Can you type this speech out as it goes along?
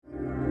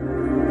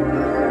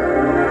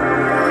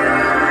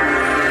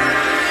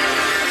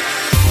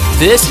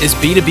This is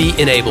B2B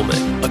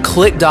Enablement, a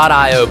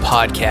Click.io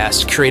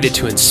podcast created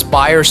to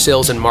inspire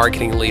sales and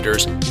marketing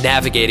leaders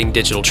navigating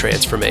digital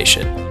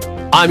transformation.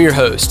 I'm your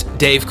host,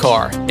 Dave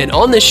Carr, and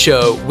on this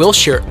show, we'll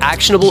share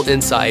actionable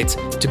insights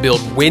to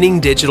build winning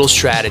digital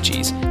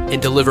strategies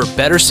and deliver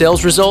better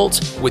sales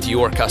results with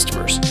your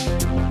customers.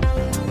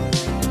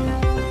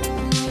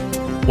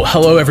 Well,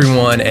 hello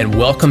everyone, and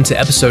welcome to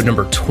episode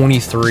number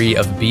 23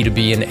 of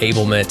B2B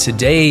Enablement.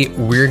 Today,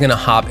 we're going to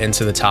hop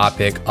into the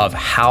topic of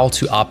how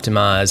to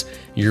optimize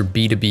your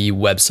B2B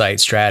website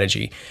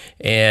strategy.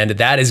 And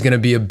that is going to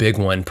be a big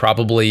one,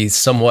 probably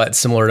somewhat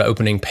similar to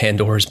opening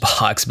Pandora's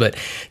box. But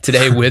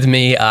today with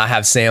me, I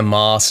have Sam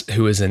Moss,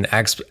 who is an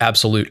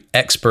absolute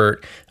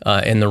expert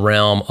in the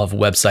realm of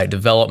website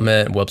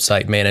development,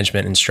 website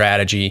management, and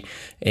strategy.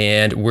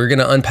 And we're going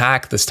to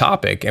unpack this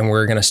topic, and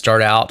we're going to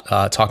start out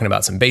talking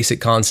about some basic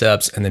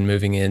concepts and then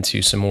moving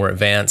into some more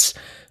advanced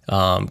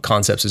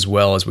concepts as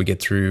well as we get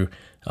through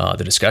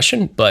the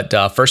discussion. But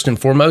first and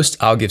foremost,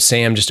 I'll give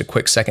Sam just a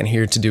quick second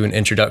here to do an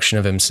introduction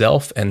of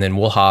himself, and then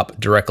we'll hop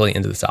directly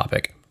into the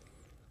topic.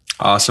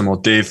 Awesome. Well,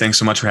 Dave, thanks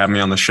so much for having me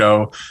on the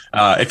show.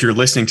 If you're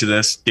listening to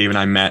this, Dave and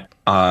I met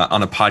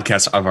on a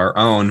podcast of our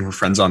own. We're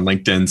friends on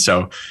LinkedIn,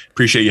 so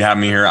appreciate you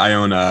having me here. I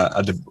own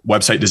a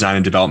website design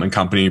and development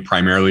company,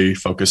 primarily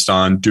focused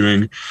on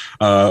doing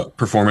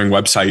performing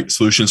website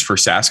solutions for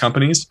SaaS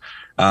companies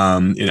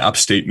in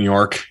upstate New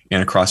York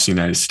and across the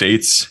United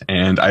States.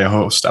 And I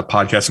host a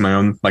podcast of my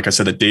own, like I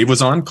said, that Dave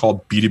was on,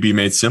 called B2B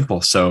Made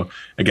Simple. So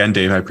again,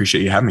 Dave, I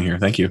appreciate you having me here.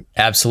 Thank you.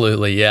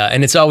 Absolutely. Yeah.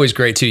 And it's always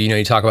great too.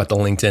 You talk about the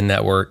LinkedIn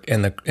network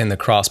and the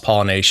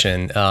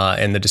cross-pollination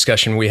and the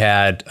discussion we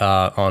had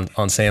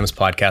on Sam's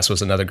podcast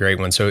was another great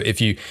one. So if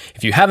you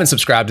haven't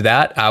subscribed to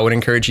that, I would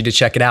encourage you to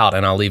check it out,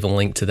 and I'll leave a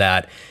link to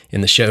that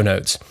in the show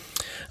notes.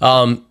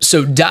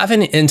 So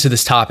diving into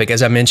this topic,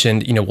 as I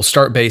mentioned, we'll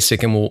start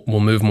basic and we'll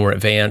move more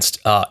advanced.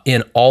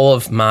 In all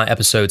of my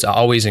episodes, I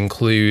always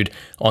include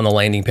on the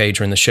landing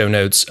page or in the show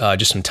notes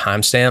just some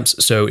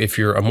timestamps. So if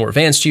you're a more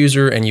advanced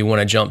user and you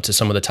want to jump to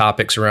some of the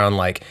topics around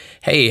like,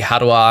 hey, how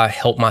do I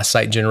help my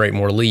site generate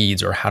more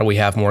leads, or how do we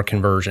have more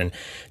conversion?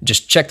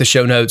 Just check the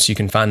show notes. You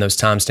can find those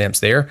timestamps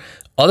there.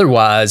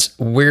 Otherwise,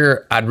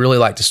 where I'd really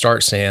like to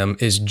start, Sam,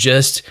 is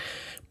just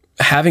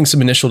having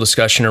some initial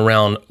discussion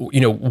around,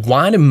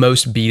 why do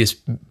most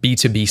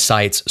B2B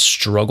sites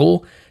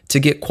struggle to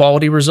get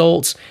quality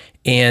results?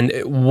 And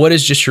what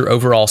is just your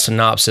overall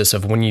synopsis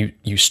of when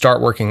you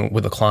start working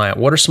with a client?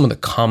 What are some of the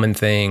common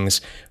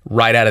things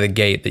right out of the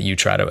gate that you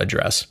try to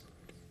address?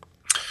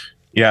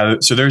 Yeah,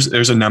 so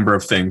there's a number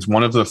of things.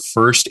 One of the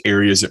first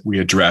areas that we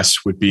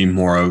address would be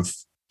more of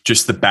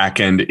just the back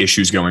end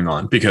issues going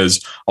on,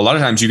 because a lot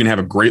of times you can have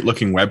a great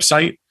looking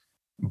website,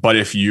 but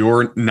if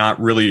you're not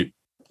really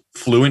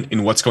fluent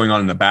in what's going on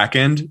in the back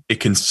end, it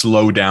can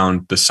slow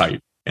down the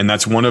site. And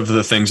that's one of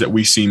the things that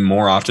we see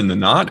more often than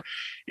not,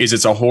 is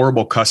it's a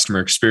horrible customer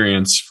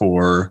experience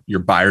for your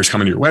buyers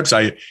coming to your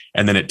website,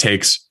 and then it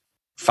takes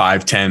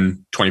 5,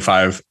 10,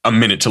 25, a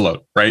minute to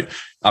load, right?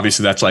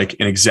 Obviously, that's like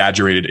an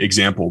exaggerated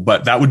example,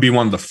 but that would be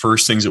one of the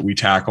first things that we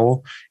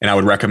tackle. And I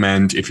would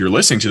recommend, if you're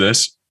listening to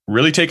this,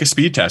 really take a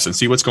speed test and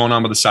see what's going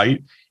on with the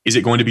site. Is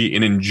it going to be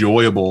an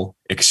enjoyable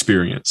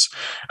experience?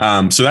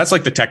 So that's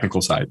like the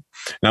technical side.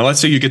 Now, let's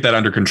say you get that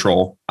under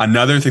control.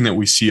 Another thing that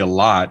we see a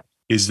lot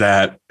is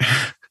that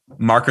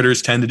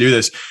marketers tend to do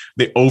this.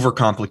 They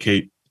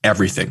overcomplicate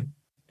everything,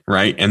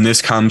 right? And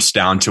this comes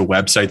down to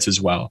websites as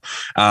well.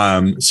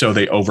 So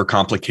they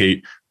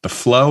overcomplicate the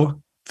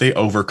flow, they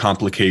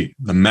overcomplicate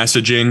the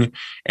messaging,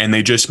 and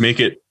they just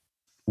make it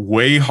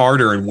way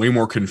harder and way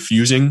more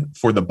confusing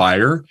for the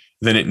buyer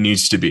than it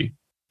needs to be.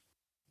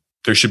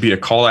 There should be a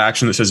call to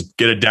action that says,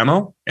 get a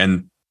demo.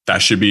 And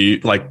that should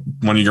be like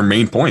one of your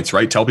main points,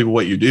 right? Tell people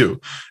what you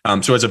do.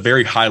 So at a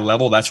very high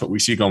level, that's what we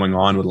see going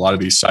on with a lot of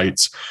these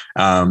sites.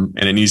 And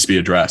it needs to be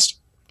addressed.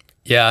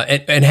 Yeah.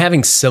 And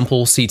having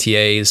simple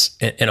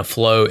CTAs in a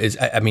flow is,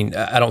 I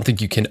don't think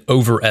you can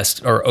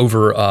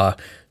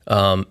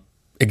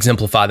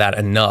exemplify that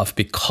enough,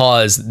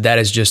 because that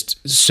is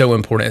just so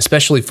important,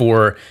 especially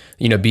for,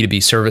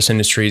 B2B service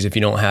industries. If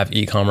you don't have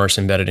e-commerce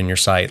embedded in your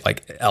site,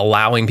 like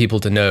allowing people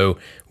to know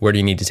where do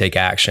you need to take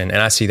action. And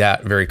I see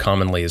that very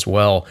commonly as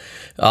well.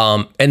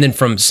 And then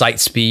from site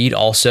speed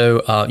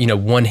also,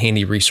 one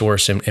handy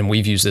resource, and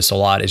we've used this a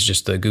lot, is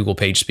just the Google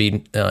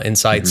PageSpeed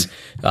Insights.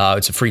 Mm-hmm.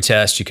 It's a free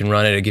test. You can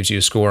run it. It gives you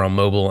a score on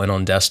mobile and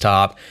on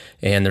desktop.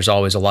 And there's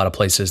always a lot of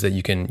places that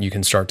you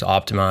can start to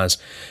optimize.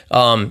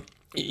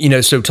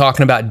 So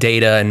talking about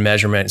data and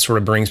measurement sort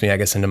of brings me, I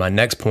guess, into my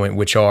next point,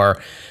 which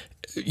are,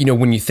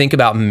 when you think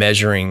about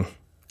measuring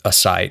a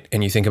site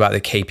and you think about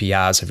the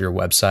KPIs of your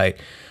website,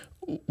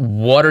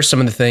 what are some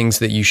of the things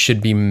that you should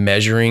be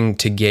measuring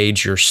to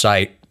gauge your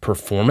site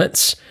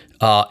performance,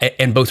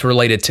 and both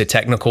related to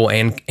technical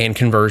and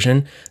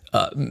conversion?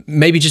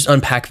 Maybe just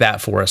unpack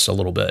that for us a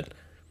little bit.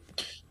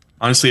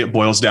 Honestly, it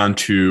boils down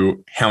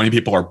to how many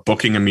people are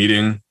booking a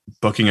meeting,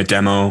 booking a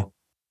demo,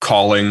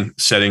 calling,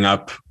 setting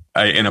up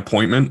an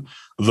appointment.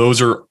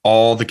 those are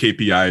all the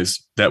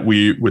KPIs that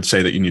we would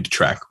say that you need to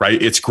track,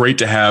 right? It's great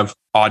to have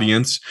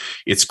audience.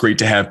 It's great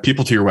to have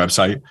people to your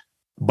website.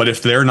 But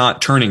if they're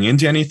not turning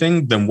into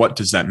anything, then what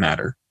does that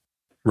matter?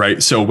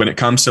 Right. So when it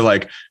comes to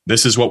like,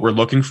 this is what we're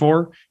looking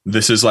for,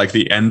 this is like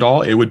the end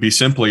all, it would be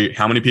simply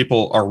how many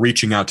people are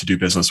reaching out to do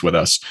business with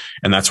us.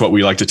 And that's what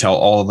we like to tell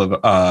all of the,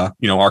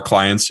 our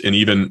clients. And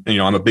even,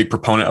 I'm a big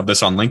proponent of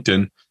this on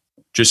LinkedIn.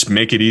 Just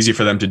make it easy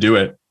for them to do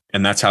it.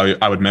 And that's how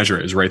I would measure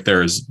it, is right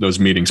there is those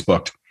meetings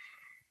booked.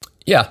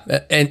 Yeah.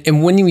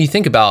 And when you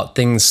think about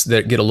things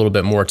that get a little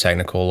bit more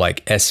technical,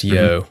 like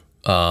SEO,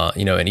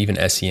 and even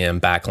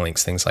SEM,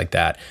 backlinks, things like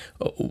that.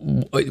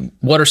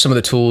 What are some of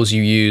the tools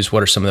you use?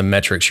 What are some of the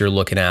metrics you're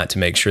looking at to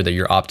make sure that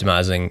you're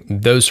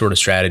optimizing those sort of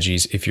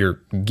strategies if you're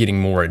getting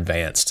more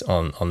advanced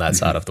on that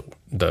side of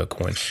the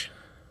coin?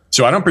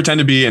 So I don't pretend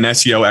to be an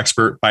SEO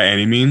expert by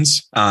any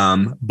means,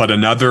 but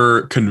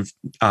another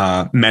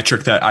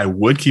metric that I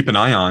would keep an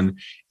eye on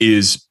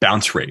is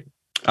bounce rate.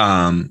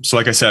 So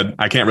like I said,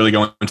 I can't really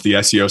go into the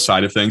SEO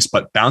side of things,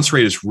 but bounce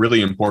rate is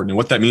really important. And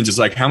what that means is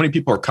like how many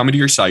people are coming to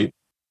your site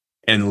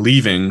and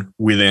leaving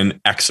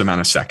within X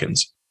amount of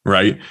seconds,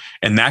 right?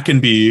 And that can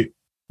be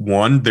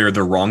one, they're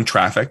the wrong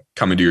traffic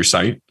coming to your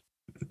site.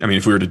 I mean,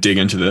 if we were to dig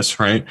into this,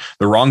 right?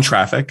 The wrong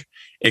traffic.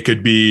 It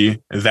could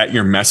be that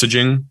your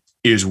messaging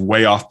is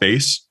way off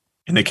base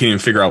and they can't even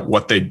figure out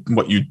what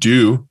you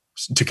do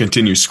to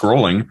continue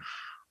scrolling.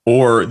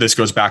 Or this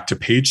goes back to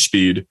page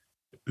speed.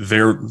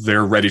 They're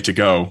ready to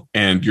go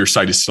and your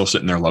site is still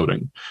sitting there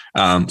loading.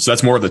 So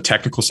that's more of the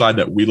technical side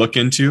that we look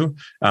into.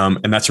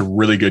 And that's a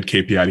really good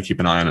KPI to keep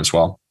an eye on as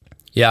well.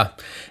 Yeah.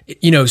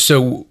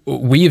 So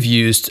we have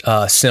used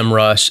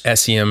SEMrush,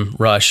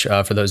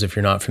 SEMrush, for those if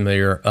you're not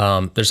familiar.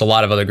 There's a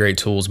lot of other great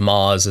tools.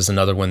 Moz is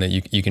another one that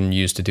you can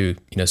use to do,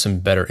 some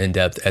better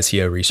in-depth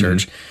SEO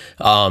research.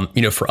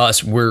 Mm-hmm. For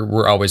us,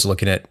 we're always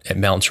looking at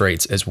bounce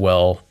rates as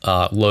well,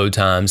 load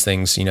times,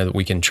 things, that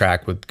we can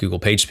track with Google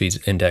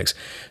PageSpeed Index.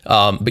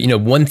 But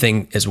one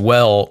thing as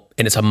well,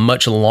 and it's a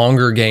much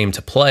longer game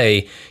to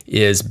play,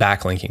 is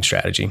backlinking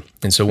strategy.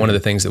 And so one of the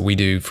things that we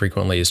do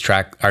frequently is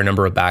track our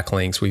number of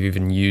backlinks. We've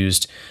even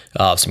used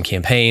some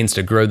campaigns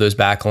to grow those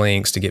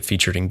backlinks, to get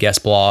featured in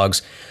guest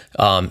blogs.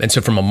 And so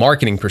from a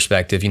marketing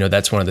perspective,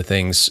 that's one of the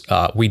things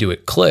we do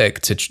at Click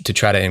to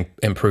try to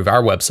improve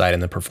our website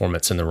and the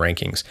performance and the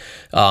rankings.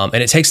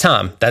 And it takes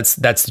time. That's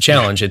the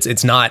challenge.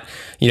 It's not,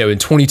 in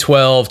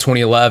 2012,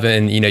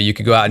 2011, you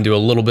could go out and do a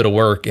little bit of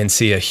work and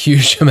see a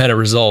huge amount of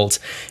results.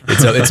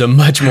 It's a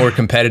much more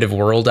competitive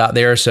world out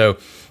there. So,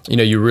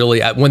 you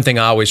really, one thing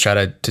I always try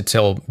to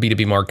tell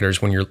B2B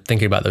marketers when you're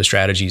thinking about those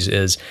strategies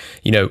is,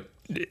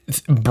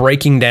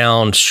 breaking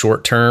down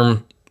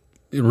short-term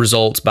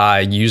results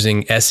by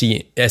using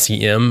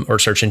SEM or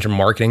search engine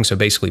marketing. So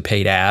basically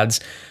paid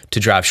ads to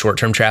drive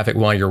short-term traffic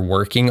while you're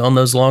working on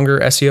those longer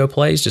SEO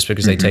plays, just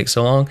because they take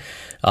so long.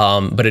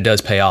 But it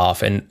does pay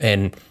off.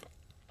 And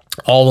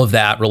all of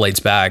that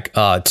relates back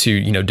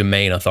to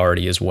domain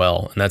authority as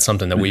well, and that's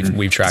something that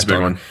we've tracked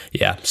on. One.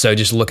 Yeah, so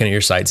just looking at your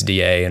site's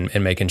DA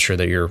and making sure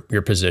that you're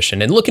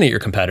positioned, and looking at your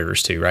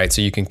competitors too, right? So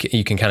you can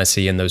kind of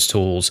see in those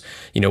tools,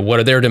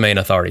 what are their domain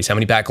authorities? How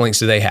many backlinks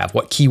do they have?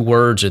 What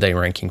keywords are they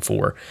ranking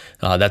for?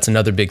 That's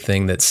another big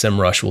thing that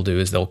SEMrush will do,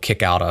 is they'll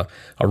kick out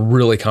a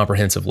really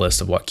comprehensive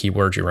list of what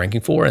keywords you're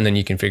ranking for, and then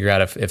you can figure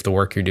out if the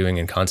work you're doing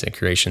in content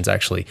creation is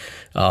actually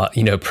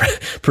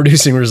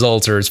producing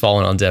results or is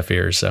falling on deaf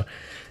ears. So.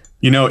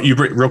 You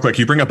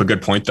bring up a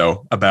good point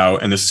though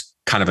about, and this is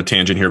kind of a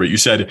tangent here, but you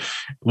said,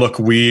 look,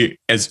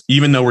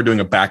 even though we're doing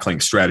a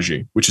backlink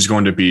strategy, which is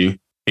going to be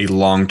a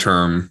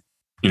long-term,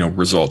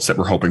 results that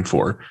we're hoping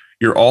for,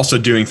 you're also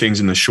doing things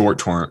in the short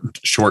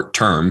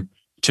term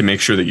to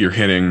make sure that you're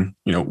hitting,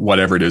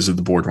 whatever it is that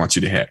the board wants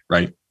you to hit,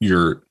 right?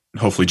 You're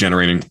hopefully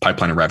generating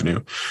pipeline of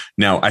revenue.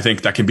 Now, I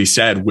think that can be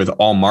said with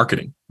all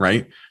marketing,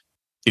 right?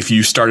 If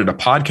you started a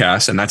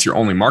podcast and that's your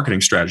only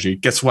marketing strategy,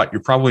 guess what?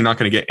 You're probably not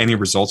going to get any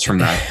results from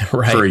that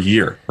right. for a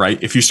year, right?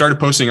 If you started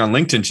posting on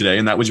LinkedIn today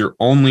and that was your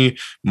only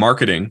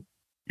marketing,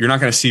 you're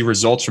not going to see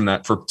results from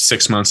that for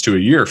 6 months to a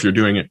year if you're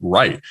doing it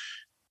right.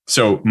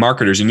 So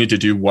marketers, you need to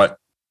do what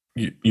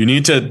you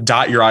need to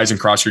dot your I's and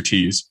cross your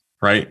T's,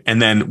 right?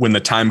 And then when the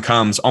time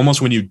comes,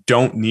 almost when you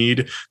don't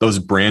need those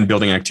brand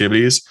building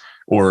activities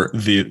or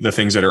the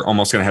things that are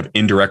almost going to have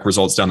indirect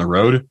results down the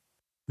road,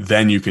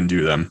 then you can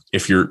do them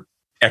if you're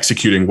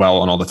executing well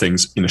on all the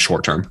things in the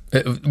short term.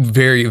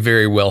 Very,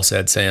 very well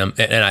said, Sam.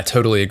 And I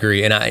totally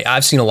agree. And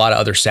I've seen a lot of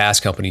other SaaS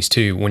companies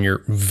too, when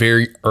you're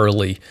very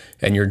early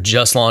and you're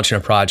just launching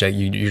a project,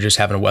 you're just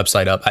having a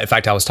website up. In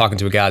fact, I was talking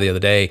to a guy the other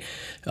day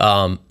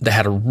that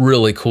had a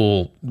really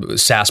cool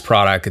SaaS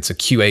product. It's a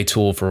QA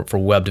tool for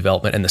web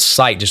development, and the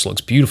site just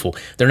looks beautiful.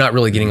 They're not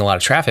really getting a lot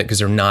of traffic because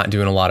they're not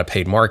doing a lot of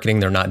paid marketing.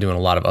 They're not doing a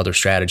lot of other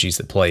strategies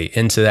that play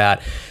into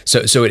that.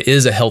 So it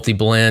is a healthy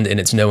blend, and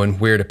it's knowing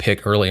where to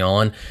pick early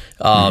on.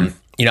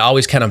 I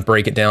always kind of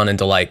break it down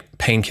into like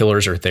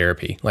painkillers or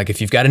therapy. Like if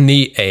you've got a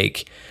knee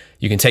ache,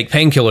 you can take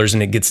painkillers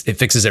and it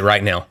fixes it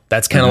right now.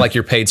 That's kind of like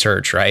your paid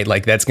search, right?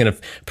 Like that's going to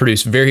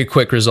produce very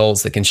quick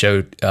results that can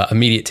show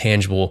immediate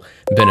tangible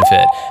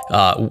benefit.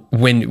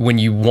 When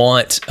you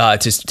want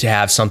to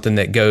have something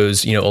that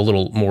goes, a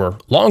little more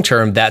long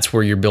term, that's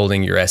where you're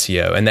building your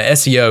SEO. And the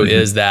SEO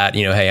is that,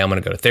 hey, I'm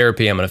going to go to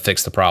therapy. I'm going to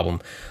fix the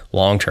problem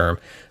long term.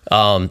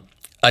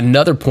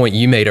 Another point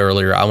you made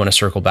earlier, I want to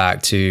circle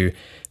back to,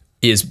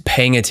 is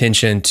paying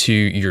attention to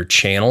your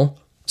channel.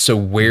 So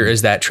where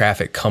is that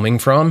traffic coming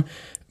from?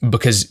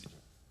 Because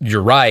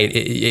you're right,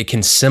 it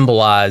can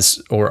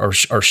symbolize or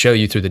show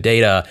you through the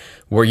data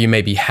where you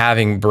may be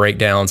having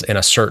breakdowns in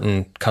a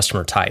certain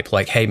customer type.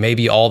 Like, hey,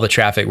 maybe all the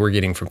traffic we're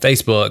getting from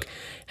Facebook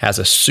has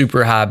a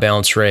super high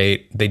bounce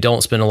rate. They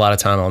don't spend a lot of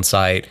time on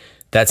site.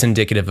 That's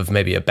indicative of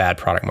maybe a bad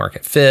product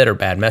market fit or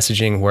bad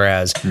messaging.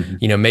 Whereas,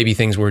 maybe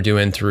things we're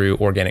doing through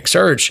organic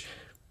search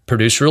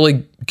produce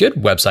really good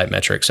website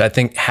metrics. I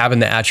think having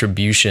the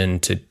attribution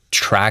to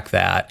track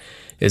that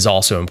is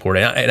also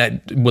important. And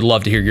I would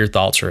love to hear your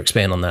thoughts or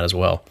expand on that as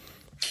well.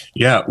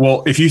 Yeah.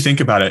 Well, if you think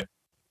about it,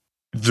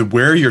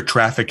 where your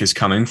traffic is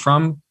coming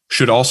from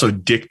should also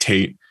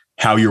dictate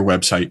how your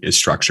website is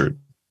structured.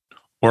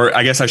 Or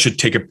I guess I should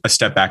take a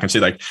step back and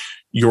say like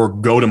your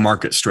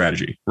go-to-market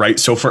strategy, right?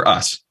 So for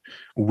us,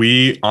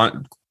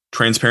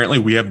 transparently,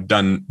 we have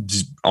done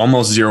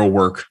almost zero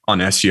work on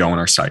SEO on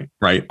our site,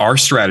 right? Our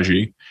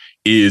strategy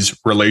is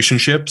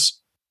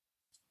relationships,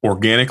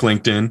 organic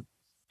LinkedIn,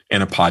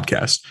 and a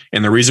podcast.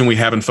 And the reason we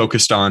haven't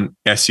focused on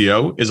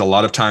SEO is a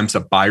lot of times the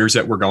buyers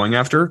that we're going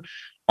after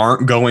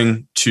aren't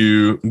going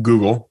to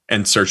Google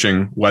and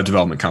searching web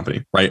development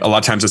company, right? A lot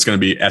of times it's going to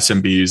be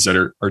SMBs that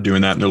are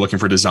doing that and they're looking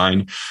for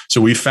design.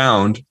 So we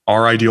found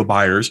our ideal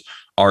buyers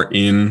are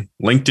in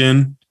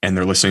LinkedIn and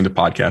they're listening to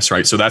podcasts,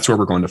 right? So that's where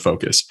we're going to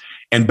focus.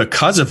 And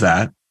because of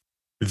that,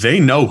 they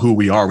know who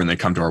we are when they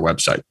come to our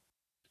website.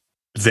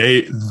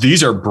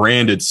 These are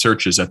branded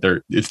searches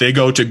if they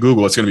go to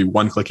Google, it's going to be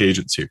one-click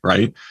agency,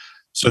 right?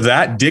 So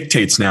that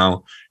dictates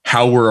now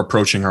how we're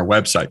approaching our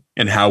website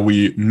and how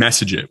we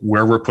message it,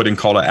 where we're putting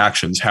call to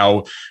actions,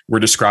 how we're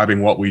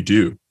describing what we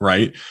do,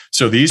 right?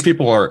 So these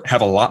people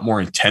have a lot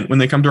more intent when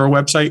they come to our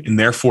website, and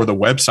therefore the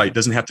website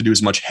doesn't have to do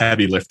as much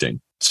heavy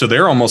lifting. So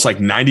they're almost like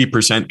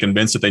 90%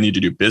 convinced that they need to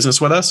do business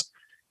with us,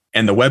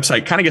 and the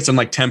website kind of gets them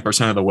like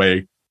 10% of the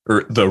way,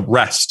 or the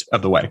rest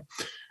of the way.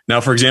 Now,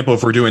 for example,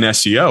 if we're doing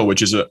SEO,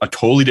 which is a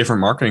totally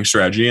different marketing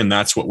strategy, and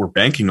that's what we're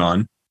banking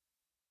on,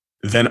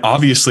 then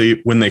obviously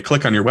when they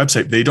click on your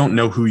website, they don't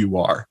know who you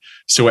are.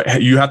 So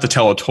you have to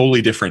tell a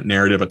totally different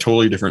narrative, a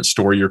totally different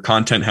story. Your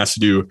content has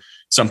to do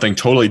something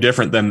totally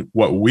different than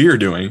what we're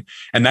doing.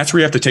 And that's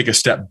where you have to take a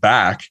step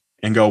back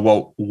and go,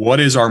 well,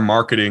 what is our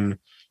marketing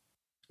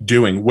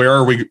doing? Where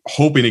are we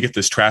hoping to get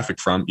this traffic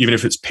from? Even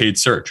if it's paid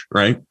search,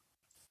 right?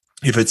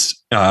 If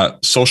it's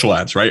social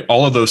ads, right?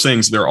 All of those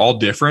things, they're all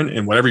different.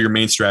 And whatever your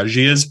main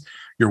strategy is,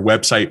 your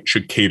website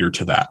should cater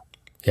to that.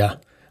 Yeah.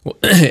 Well,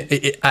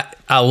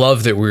 I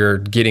love that we're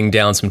getting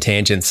down some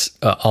tangents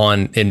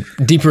and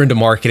deeper into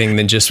marketing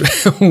than just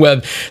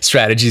web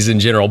strategies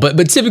in general.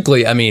 But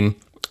typically, I mean,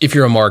 if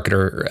you're a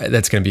marketer,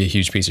 that's going to be a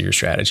huge piece of your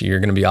strategy. You're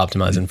going to be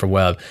optimizing for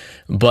web.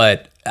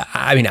 But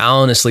I mean, I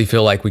honestly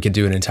feel like we could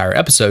do an entire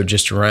episode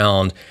just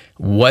around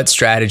what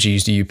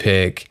strategies do you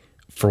pick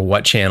for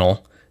what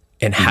channel,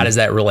 and how does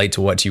that relate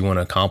to what you want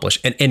to accomplish?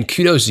 And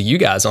kudos to you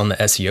guys on the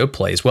SEO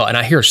play as well. And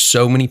I hear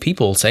so many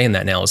people saying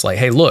that now. It's like,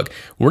 hey, look,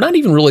 we're not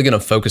even really going to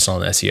focus on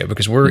SEO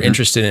because we're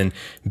interested in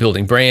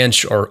building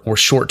branch or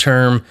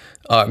short-term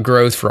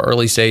growth for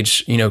early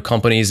stage,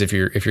 companies if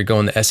you're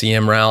going the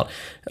SEM route.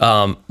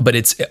 But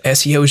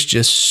SEO is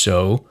just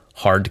so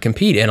hard to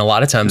compete. And a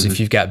lot of times if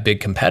you've got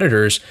big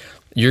competitors,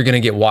 you're going to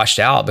get washed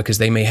out because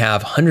they may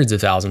have hundreds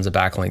of thousands of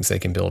backlinks they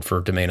can build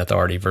for domain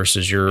authority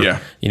versus your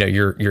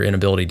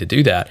inability to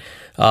do that.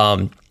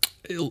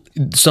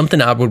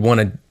 Something I would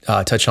want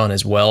to touch on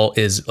as well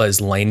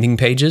is landing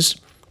pages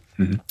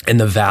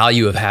and the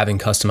value of having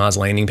customized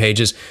landing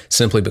pages,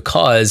 simply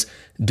because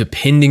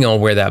depending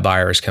on where that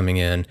buyer is coming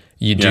in,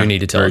 you do need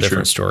to tell a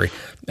different story.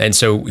 And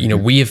so,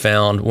 we have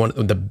found one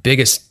of the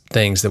biggest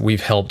things that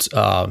we've helped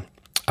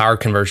our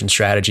conversion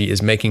strategy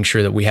is making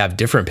sure that we have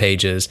different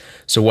pages.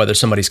 So whether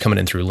somebody's coming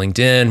in through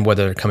LinkedIn,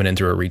 whether they're coming in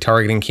through a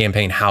retargeting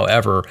campaign,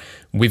 however,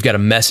 we've got a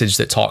message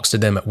that talks to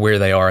them at where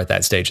they are at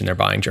that stage in their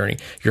buying journey.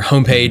 Your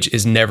homepage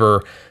is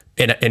never,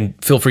 and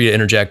feel free to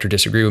interject or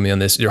disagree with me on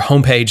this. Your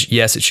homepage,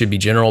 yes, it should be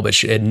general,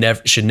 but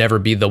it should never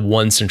be the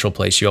one central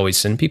place you always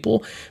send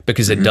people,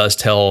 because it does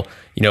tell,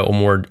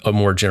 a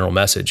more general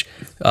message.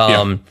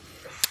 And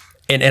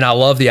I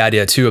love the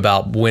idea too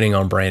about winning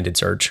on branded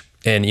search.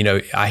 And,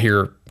 I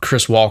hear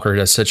Chris Walker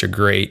does such a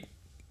great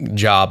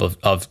job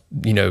of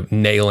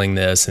nailing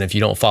this. And if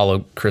you don't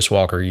follow Chris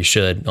Walker, you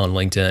should on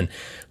LinkedIn.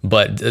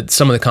 But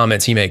some of the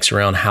comments he makes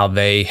around how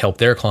they help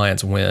their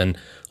clients win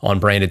on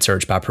branded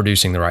search by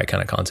producing the right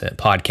kind of content,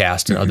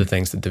 podcast and other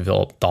things that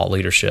develop thought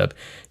leadership,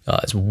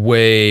 is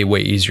way,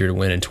 way easier to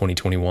win in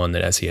 2021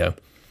 than SEO.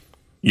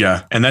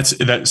 Yeah. And that's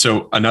that.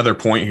 So another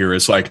point here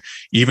is like,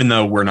 even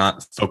though we're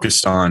not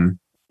focused on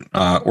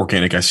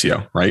organic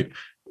SEO, right?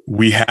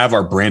 we have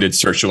our branded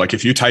search. So like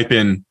if you type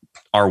in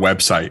our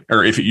website,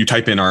 or if you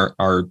type in our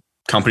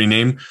company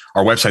name,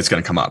 our website's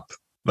going to come up.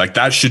 Like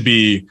that should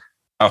be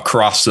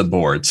across the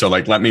board. So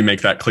like, let me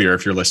make that clear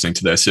if you're listening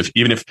to this.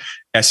 Even if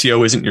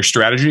SEO isn't your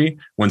strategy,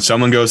 when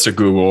someone goes to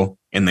Google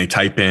and they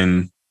type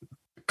in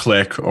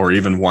Click or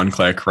even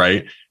OneClick,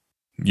 right?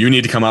 You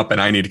need to come up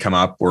and I need to come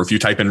up. Or if you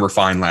type in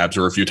Refine Labs,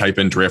 or if you type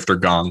in Drift or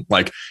Gong,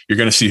 like you're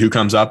going to see who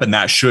comes up, and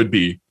that should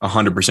be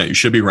 100%. You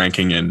should be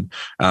ranking in,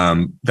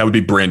 that would be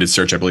branded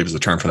search, I believe is the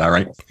term for that,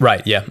 right?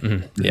 Right. Yeah.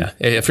 Mm-hmm. Yeah.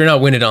 If you're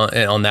not winning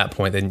on that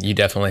point, then you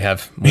definitely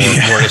have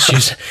more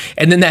issues.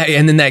 And then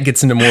that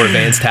gets into more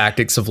advanced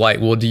tactics of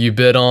like, well, do you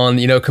bid on,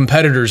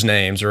 competitors'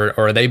 names, or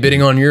are they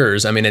bidding on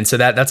yours? I mean, and so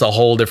that's a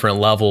whole different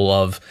level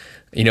of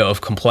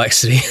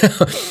complexity.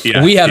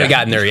 We haven't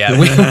gotten there yet.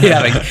 We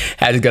haven't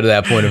had to go to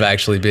that point of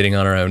actually bidding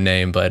on our own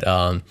name. But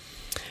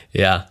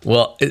yeah,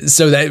 well,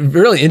 so that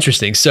really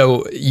interesting.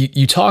 So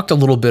you talked a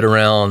little bit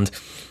around,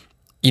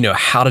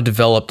 how to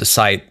develop the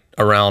site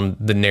around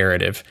the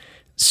narrative.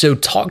 So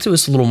talk to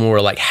us a little more,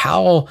 like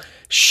how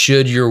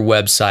should your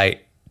website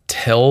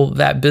tell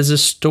that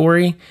business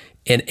story,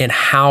 and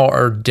how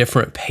are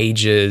different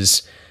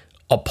pages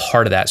a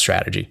part of that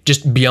strategy,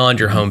 just beyond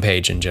your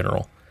homepage in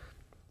general?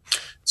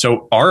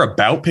 So our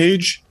about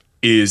page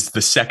is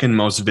the second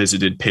most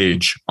visited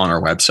page on our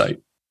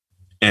website.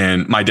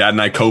 And my dad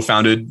and I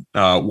co-founded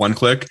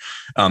OneClick.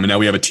 And now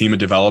we have a team of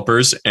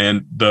developers,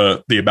 and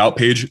the about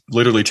page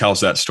literally tells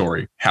that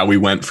story. How we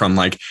went from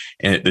like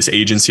this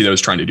agency that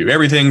was trying to do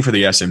everything for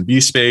the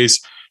SMB space,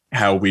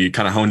 how we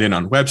kind of honed in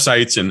on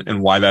websites,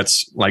 and why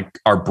that's like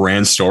our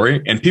brand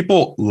story. And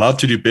people love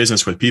to do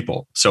business with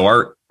people. So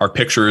our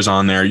picture is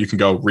on there. You can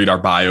go read our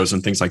bios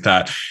and things like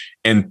that.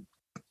 And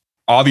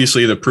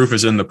obviously the proof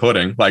is in the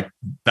pudding. Like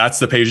that's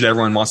the page that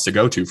everyone wants to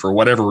go to for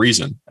whatever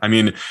reason. I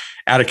mean,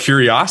 out of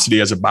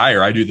curiosity as a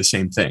buyer, I do the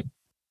same thing.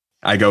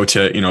 I go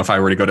to, if I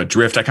were to go to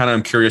Drift, I kind of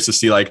am curious to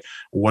see like,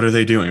 what are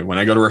they doing? When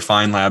I go to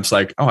Refine Labs,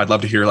 like, oh, I'd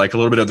love to hear like a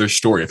little bit of their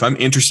story. If I'm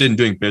interested in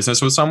doing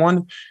business with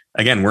someone,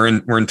 again, we're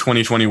in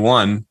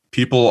 2021,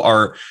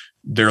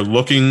 they're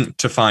looking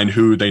to find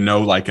who they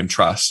know, like, and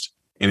trust.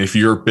 And if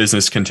your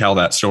business can tell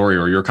that story,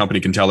 or your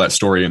company can tell that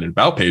story in an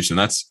about page, then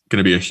that's going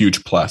to be a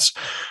huge plus.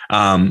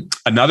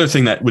 Another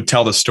thing that would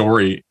tell the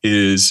story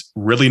is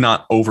really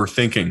not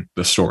overthinking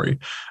the story.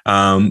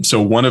 So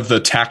one of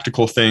the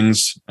tactical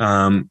things,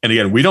 and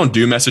again, we don't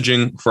do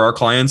messaging for our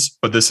clients,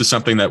 but this is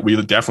something that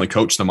we definitely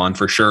coach them on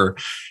for sure,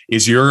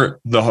 is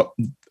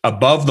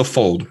above the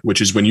fold, which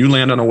is when you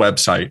land on a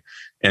website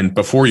and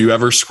before you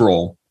ever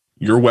scroll,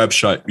 your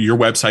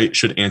website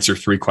should answer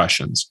 3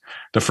 questions.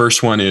 The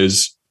first one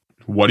is,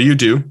 what do you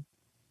do?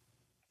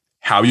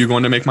 How are you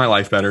going to make my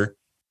life better?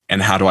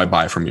 And how do I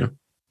buy from you?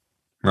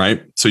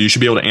 Right? So you should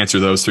be able to answer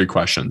those 3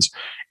 questions.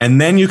 And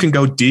then you can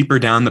go deeper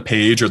down the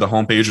page or the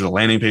homepage or the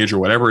landing page or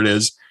whatever it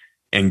is,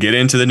 and get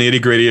into the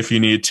nitty gritty if you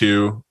need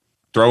to,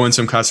 throw in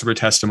some customer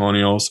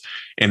testimonials,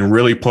 and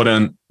really put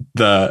in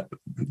the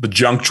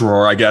junk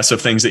drawer, I guess,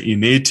 of things that you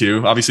need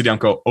to. Obviously,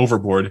 don't go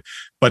overboard,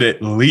 but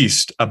at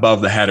least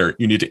above the header,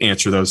 you need to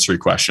answer those 3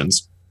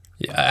 questions.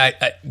 Yeah,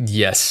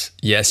 yes,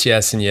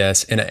 and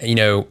yes.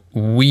 And,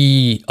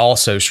 we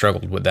also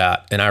struggled with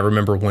that. And I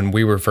remember when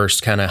we were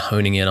first kind of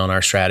honing in on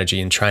our strategy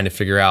and trying to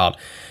figure out,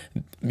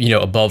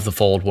 above the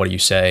fold, what do you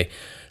say?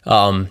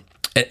 And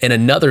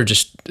another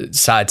just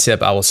side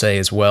tip I will say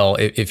as well,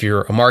 if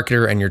you're a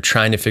marketer and you're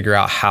trying to figure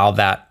out how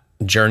that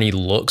journey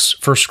looks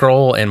for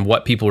scroll and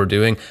what people are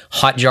doing,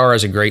 Hotjar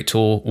is a great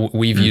tool.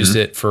 We've used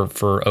it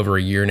for over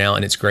a year now,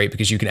 and it's great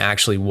because you can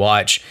actually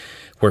watch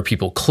where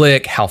people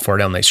click, how far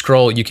down they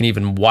scroll. You can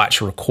even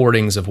watch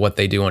recordings of what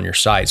they do on your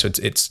site. So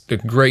it's a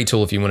great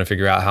tool if you want to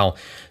figure out how,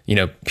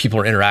 people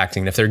are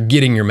interacting, if they're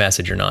getting your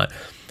message or not.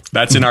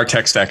 That's in our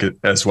tech stack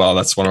as well.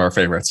 That's one of our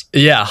favorites.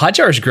 Yeah,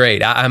 Hotjar is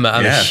great. I'm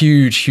a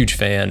huge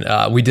fan.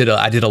 I did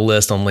a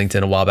list on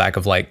LinkedIn a while back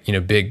of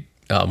big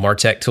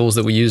MarTech tools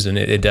that we used, and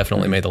it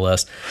definitely made the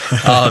list.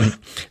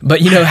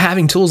 But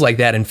having tools like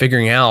that and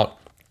figuring out,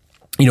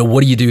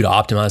 what do you do to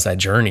optimize that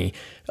journey?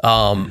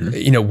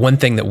 One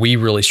thing that we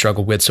really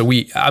struggle with. So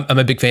I'm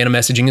a big fan of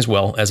messaging as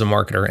well as a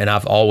marketer. And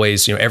I've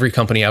always, every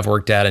company I've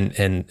worked at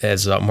and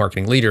as a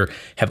marketing leader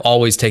have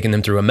always taken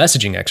them through a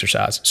messaging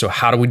exercise. So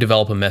how do we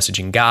develop a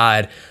messaging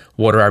guide?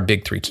 What are our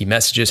big 3 key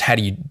messages? How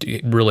do you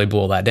really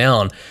boil that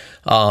down?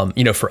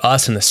 For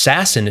us in the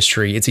SaaS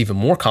industry, it's even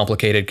more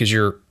complicated because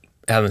you're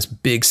having this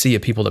big sea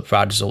of people that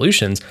provide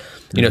solutions.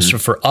 So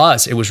for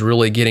us, it was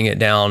really getting it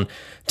down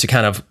to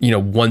kind of,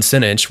 one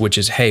sentence, which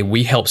is, hey,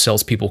 we help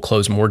salespeople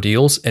close more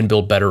deals and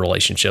build better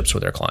relationships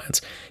with their clients.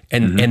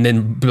 And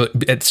then,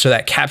 so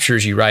that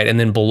captures you, right? And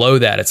then below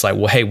that, it's like,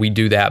 well, hey, we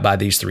do that by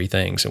these 3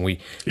 things. And we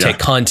take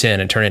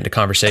content and turn it into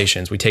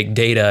conversations. We take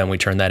data and we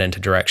turn that into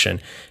direction.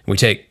 We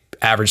take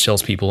average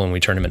salespeople and we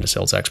turn them into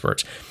sales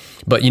experts.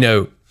 But,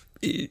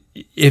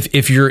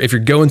 if you're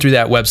going through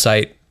that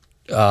website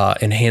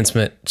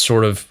enhancement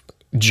sort of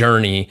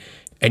journey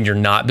and you're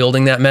not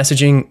building that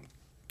messaging,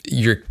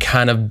 you're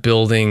kind of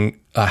building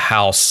a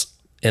house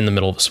in the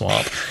middle of a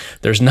swamp.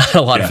 There's not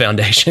a lot of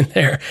foundation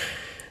there.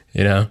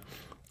 you know?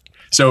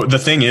 So the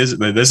thing is,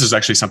 this is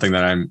actually something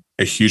that I'm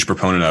a huge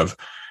proponent of.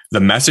 The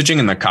messaging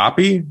and the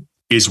copy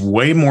is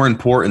way more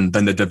important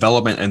than the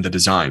development and the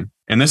design.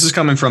 And this is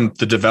coming from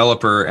the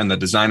developer and the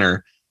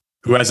designer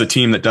who has a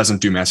team that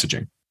doesn't do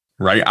messaging,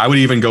 right? I would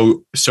even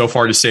go so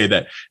far to say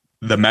that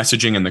the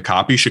messaging and the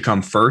copy should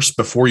come first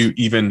before you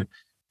even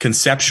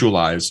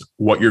conceptualize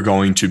how you're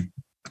going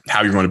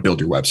to build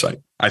your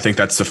website. I think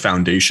that's the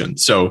foundation.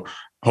 So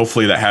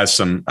hopefully that has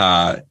some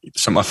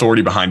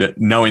authority behind it,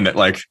 knowing that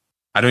like,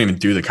 I don't even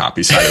do the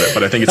copy side of it,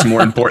 but I think it's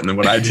more important than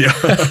what I do.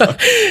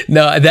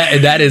 No,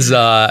 that is,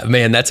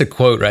 man, that's a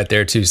quote right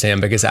there too, Sam,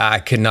 because I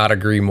could not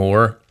agree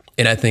more.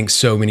 And I think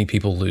so many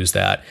people lose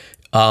that.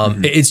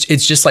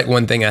 It's just like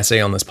one thing I say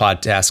on this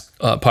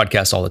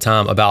podcast all the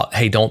time about,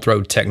 hey, don't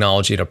throw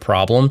technology at a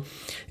problem.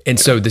 And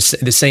so the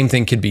same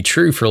thing could be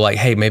true for like,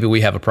 hey, maybe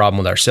we have a problem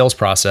with our sales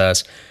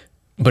process,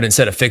 but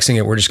instead of fixing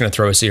it, we're just going to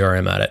throw a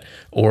CRM at it.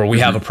 Or we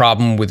have a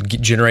problem with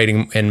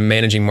generating and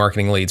managing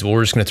marketing leads. Well,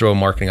 we're just going to throw a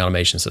marketing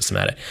automation system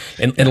at it.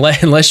 And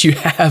unless you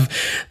have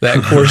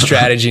that core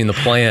strategy in the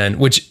plan,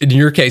 which in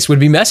your case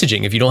would be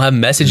messaging. If you don't have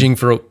messaging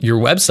for your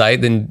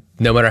website, then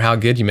no matter how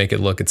good you make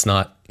it look, it's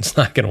not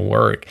going to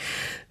work.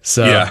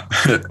 So yeah,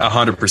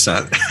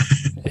 100%.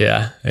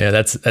 yeah,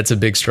 that's a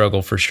big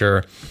struggle for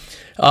sure.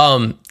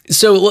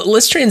 So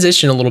let's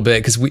transition a little bit,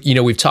 because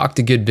we've talked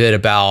a good bit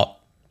about,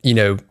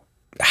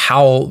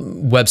 how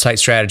website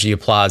strategy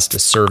applies to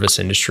service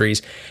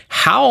industries.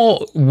 How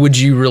would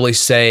you really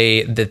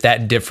say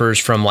that differs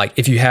from, like,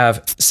 if you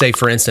have, say,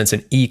 for instance,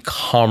 an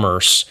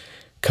e-commerce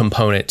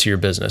component to your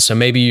business? So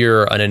maybe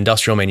you're an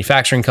industrial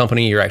manufacturing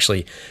company, you're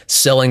actually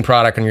selling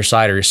product on your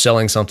site, or you're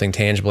selling something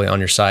tangibly on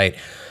your site.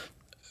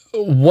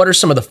 What are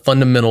some of the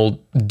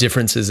fundamental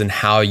differences in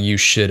how you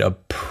should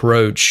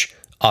approach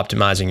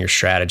optimizing your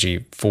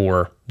strategy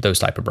for those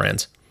type of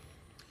brands?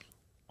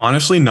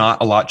 Honestly,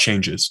 not a lot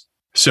changes.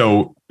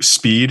 So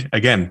speed,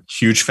 again,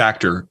 huge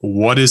factor.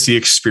 What is the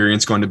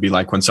experience going to be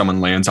like when someone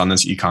lands on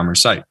this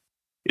e-commerce site?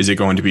 Is it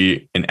going to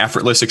be an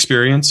effortless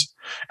experience?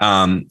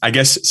 I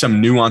guess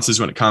some nuances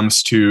when it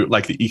comes to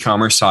like the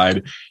e-commerce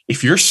side.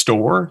 If your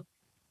store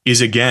is,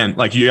 again,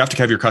 like, you have to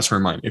have your customer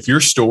in mind. If your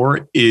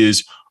store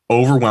is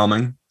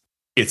overwhelming,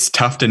 it's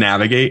tough to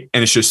navigate,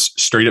 and it's just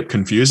straight up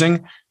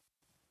confusing,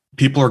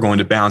 people are going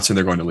to bounce and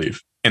they're going to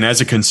leave. And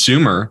as a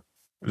consumer,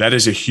 that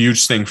is a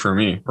huge thing for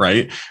me,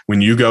 right?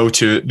 When you go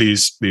to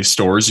these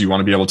stores, you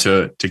want to be able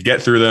to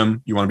get through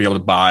them. You want to be able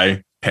to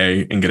buy,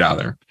 pay, and get out of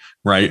there,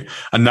 right?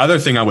 Another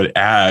thing I would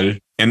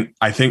add, and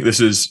I think this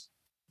is,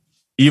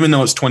 even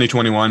though it's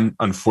 2021,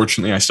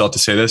 unfortunately, I still have to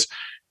say this,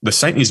 the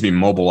site needs to be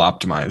mobile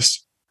optimized,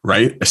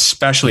 right?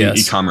 Especially an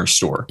e-commerce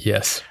store.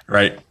 Yes.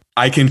 Right.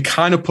 I can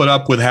kind of put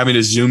up with having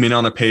to zoom in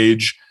on a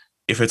page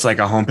if it's like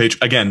a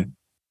homepage. Again,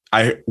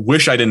 I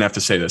wish I didn't have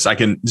to say this. I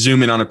can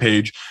zoom in on a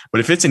page,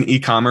 but if it's an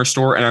e-commerce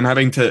store and I'm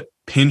having to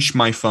pinch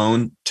my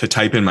phone to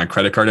type in my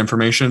credit card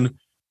information,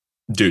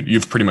 dude,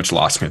 you've pretty much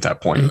lost me at that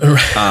point.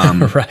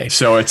 Right.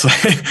 So it's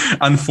like,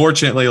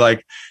 unfortunately,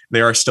 like,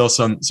 there are still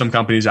some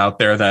companies out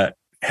there that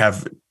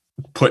have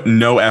put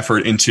no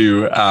effort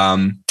into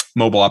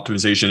mobile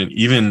optimization, and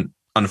even,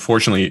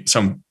 unfortunately,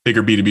 some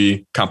bigger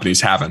B2B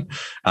companies haven't.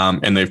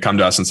 And they've come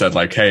to us and said,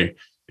 like, hey,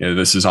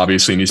 this is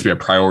obviously needs to be a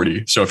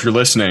priority. So if you're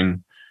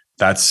listening,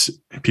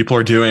 people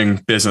are doing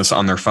business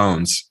on their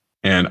phones.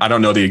 And I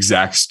don't know the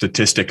exact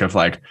statistic of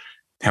like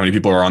how many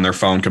people are on their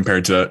phone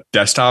compared to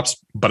desktops,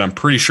 but I'm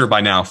pretty sure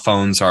by now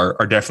phones are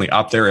definitely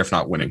up there, if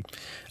not winning.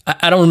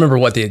 I don't remember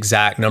what the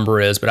exact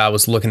number is, but I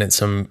was looking at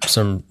some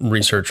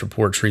research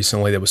reports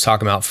recently that was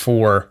talking about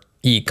for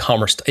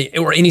e-commerce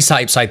or any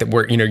site that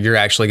where you're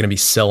actually going to be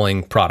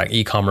selling product,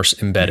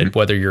 e-commerce embedded,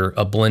 whether you're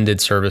a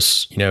blended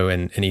service,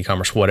 in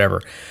e-commerce,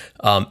 whatever.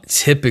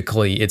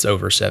 Typically it's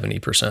over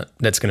 70%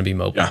 that's going to be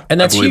mobile. Yeah,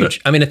 and that's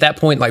huge. I mean, at that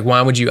point, like,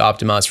 why would you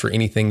optimize for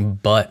anything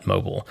but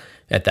mobile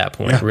at that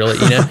point? Yeah. Really?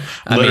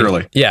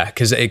 Literally. Yeah.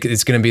 Because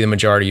it's going to be the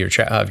majority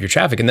of your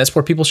traffic. And that's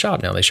where people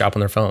shop now. They shop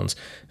on their phones.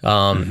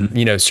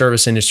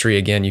 Service industry,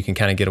 again, you can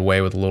kind of get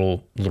away with a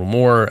little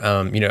more.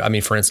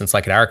 For instance,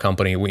 like at our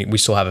company, we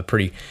still have a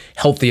pretty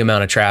healthy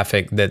amount of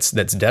traffic that's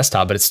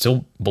desktop, but it's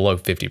still below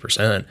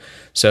 50%.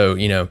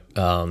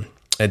 So,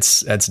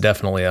 that's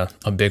definitely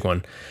a big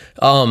one.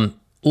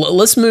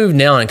 Let's move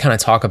now and kind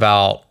of talk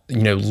about,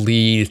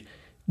 lead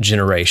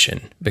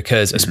generation,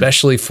 because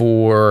especially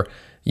for,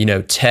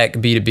 tech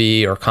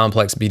B2B or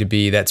complex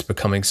B2B, that's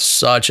becoming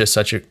such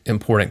an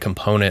important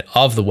component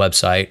of the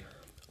website,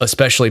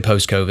 especially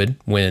post-COVID,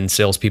 when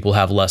salespeople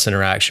have less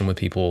interaction with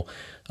people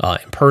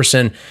in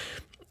person.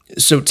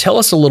 So tell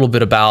us a little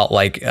bit about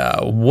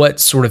what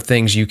sort of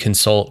things you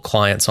consult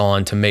clients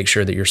on to make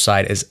sure that your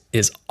site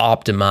is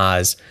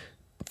optimized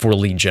for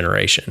lead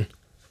generation.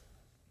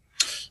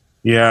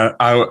 Yeah,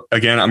 I'm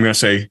going to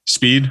say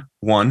speed,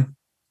 1,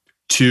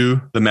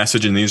 2, the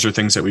message, and these are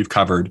things that we've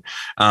covered.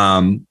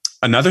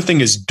 Another thing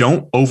is,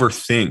 don't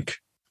overthink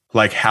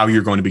like how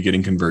you're going to be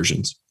getting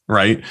conversions,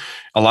 right?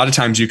 A lot of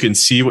times you can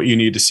see what you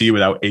need to see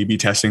without A/B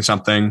testing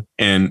something,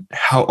 and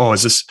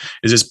is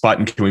this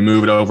button, can we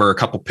move it over a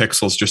couple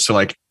pixels just to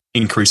like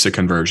increase the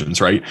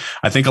conversions, right?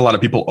 I think a lot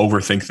of people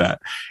overthink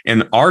that.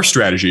 And our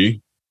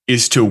strategy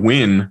is to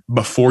win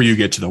before you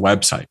get to the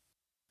website.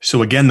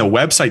 So again, the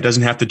website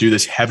doesn't have to do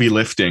this heavy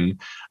lifting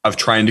of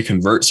trying to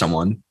convert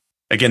someone.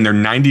 Again, they're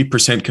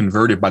 90%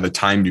 converted by the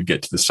time you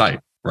get to the site,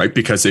 right?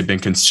 Because they've been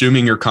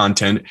consuming your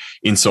content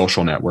in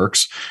social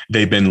networks.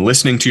 They've been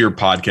listening to your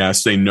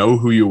podcast. They know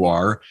who you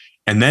are.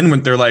 And then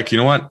when they're like, you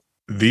know what,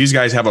 these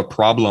guys have a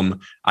problem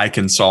I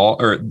can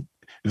solve, or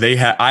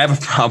I have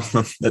a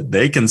problem that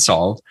they can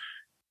solve.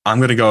 I'm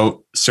going to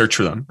go search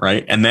for them,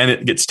 right? And then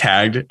it gets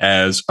tagged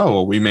as, oh,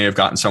 well, we may have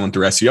gotten someone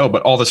through SEO,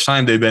 but all this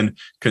time they've been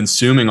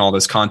consuming all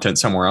this content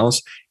somewhere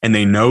else and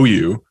they know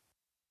you.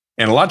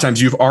 And a lot of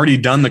times you've already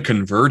done the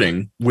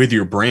converting with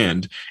your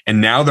brand,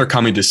 and now they're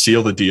coming to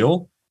seal the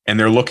deal, and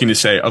they're looking to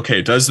say,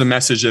 okay, does the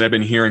message that I've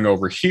been hearing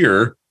over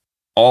here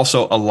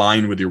also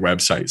align with your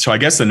website? So I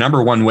guess the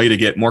number one way to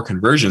get more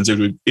conversions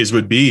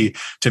would be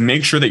to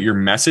make sure that your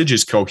message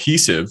is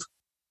cohesive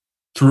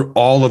through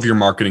all of your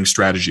marketing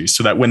strategies,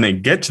 so that when they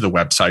get to the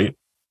website,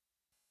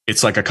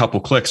 it's like a couple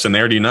clicks and they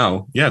already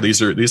know, yeah,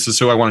 this is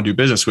who I want to do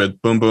business with.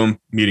 Boom, boom,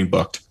 meeting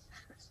booked.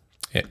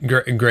 Yeah,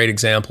 great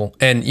example.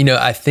 And,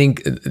 I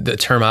think the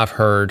term I've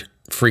heard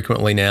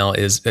frequently now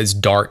is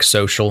dark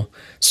social.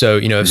 So,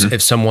 if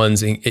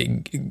someone's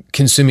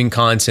consuming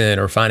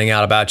content or finding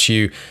out about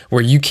you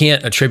where you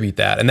can't attribute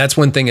that. And that's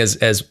one thing as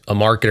a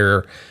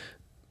marketer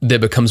that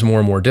becomes more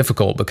and more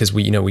difficult, because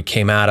we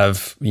came out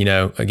of,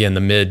 again, the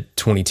mid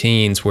 20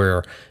 teens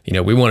where,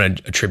 we want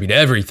to attribute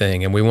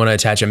everything and we want to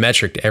attach a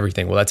metric to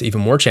everything. Well, that's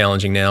even more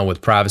challenging now with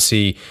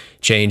privacy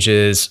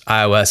changes,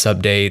 iOS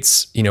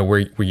updates,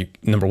 where you,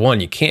 number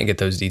one, you can't get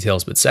those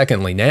details. But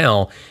secondly,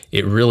 now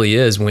it really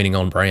is winning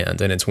on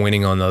brand, and it's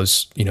winning on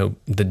those,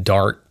 the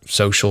dark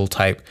social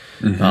type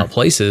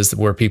places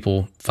where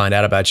people find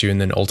out about you.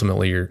 And then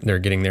ultimately they're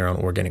getting there on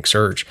organic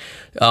search.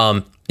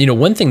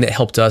 One thing that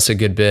helped us a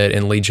good bit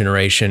in lead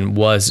generation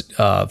was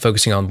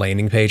focusing on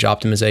landing page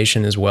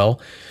optimization as well.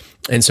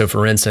 And so,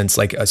 for instance,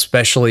 like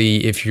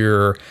especially if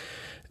you're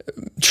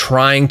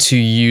trying to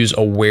use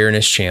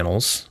awareness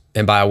channels,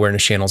 and by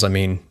awareness channels, I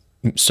mean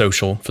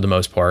social for the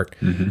most part,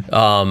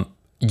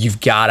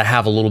 you've got to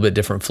have a little bit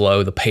different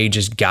flow. The page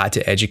has got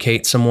to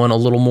educate someone a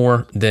little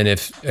more than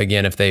if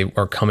they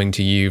are coming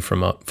to you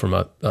from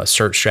a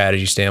search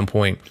strategy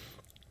standpoint.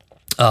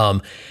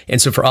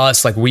 And so for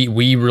us, like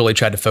we really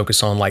tried to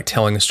focus on like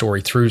telling a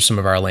story through some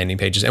of our landing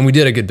pages. And we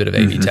did a good bit of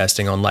A/B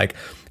testing on like,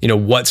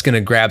 what's going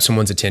to grab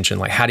someone's attention?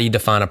 Like, how do you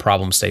define a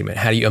problem statement?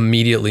 How do you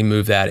immediately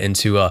move that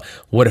into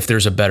what if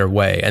there's a better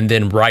way? And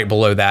then right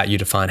below that, you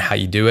define how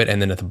you do it.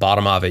 And then at the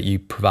bottom of it, you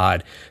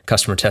provide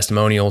customer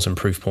testimonials and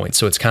proof points.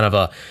 So it's kind of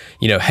a,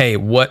 hey,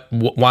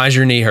 why is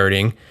your knee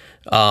hurting?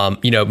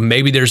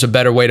 Maybe there's a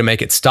better way to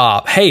make it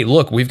stop. Hey,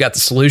 look, we've got the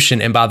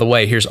solution. And by the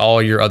way, here's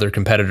all your other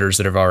competitors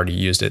that have already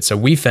used it. So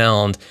we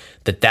found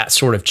that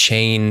sort of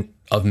chain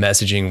of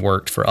messaging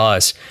worked for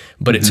us,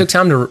 but it took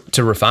time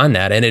to refine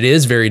that. And it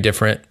is very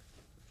different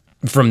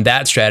from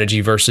that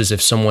strategy versus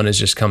if someone is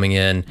just coming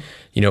in,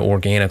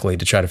 organically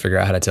to try to figure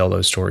out how to tell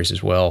those stories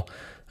as well.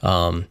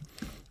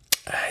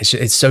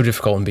 It's so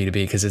difficult in B2B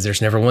because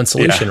there's never one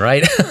solution,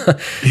 right?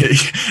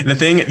 The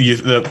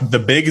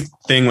big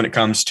thing when it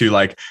comes to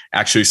like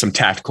actually some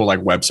tactical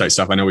like website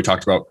stuff, I know we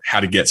talked about how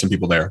to get some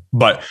people there,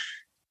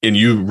 and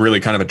you really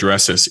kind of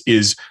address this,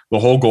 is the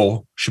whole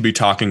goal should be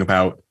talking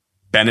about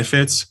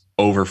benefits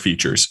over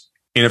features.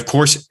 And of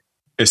course,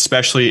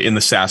 especially in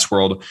the SaaS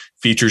world,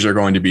 features are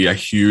going to be a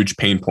huge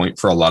pain point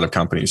for a lot of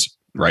companies,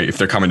 right? If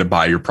they're coming to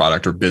buy your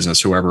product or business,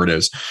 whoever it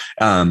is.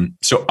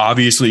 So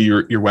obviously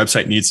your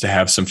website needs to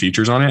have some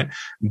features on it,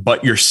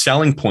 but your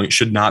selling point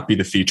should not be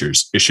the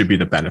features. It should be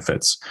the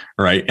benefits,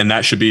 right? And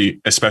that should be,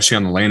 especially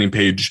on the landing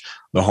page,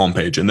 the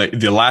homepage. And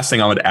the last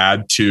thing I would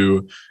add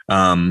to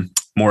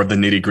more of the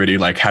nitty gritty,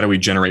 like how do we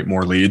generate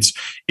more leads,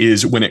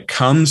 is when it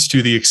comes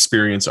to the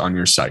experience on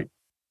your site.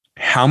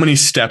 How many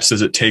steps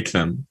does it take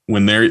them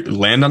when they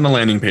land on the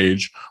landing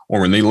page or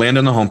when they land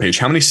on the homepage?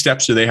 How many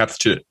steps do they have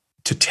to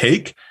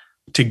take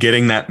to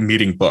getting that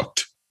meeting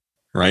booked,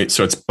 right?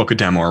 So it's book a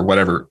demo or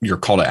whatever your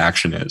call to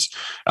action is.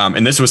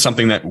 And this was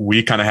something that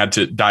we kind of had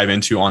to dive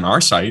into on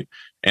our site.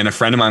 And a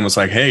friend of mine was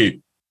like,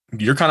 hey,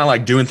 you're kind of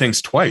like doing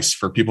things twice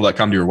for people that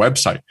come to your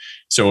website.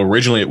 So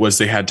originally it was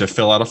they had to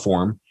fill out a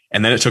form,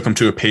 and then it took them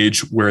to a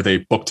page where they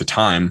booked a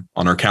time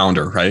on our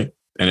calendar, right?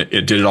 And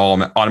it did it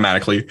all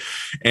automatically.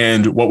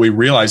 And what we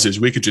realized is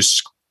we could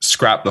just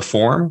scrap the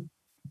form,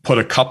 put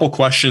a couple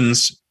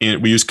questions in.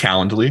 We use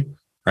Calendly,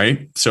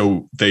 right?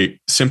 So they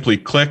simply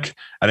click,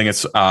 I think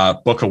it's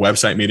book a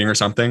website meeting or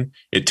something.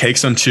 It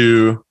takes them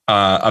to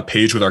a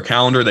page with our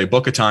calendar. They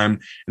book a time,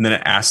 and then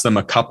it asks them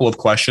a couple of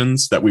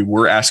questions that we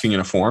were asking in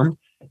a form.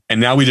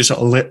 And now we just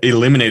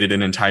eliminated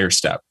an entire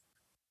step,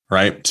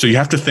 right? So you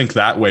have to think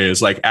that way,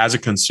 is like, as a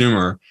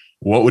consumer,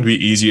 what would be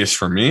easiest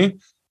for me?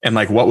 And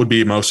like, what would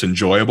be most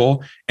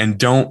enjoyable? And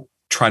don't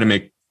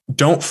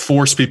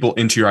force people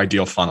into your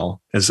ideal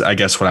funnel, is I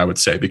guess what I would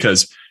say,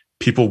 because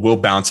people will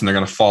bounce and they're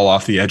going to fall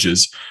off the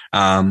edges.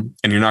 And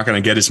you're not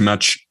going to get as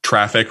much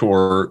traffic,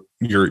 or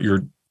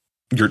your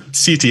your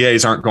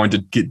CTAs aren't going to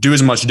do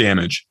as much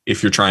damage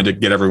if you're trying to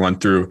get everyone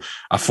through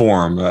a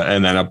form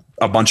and then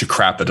a bunch of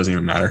crap that doesn't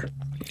even matter.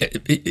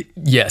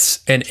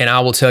 Yes. And I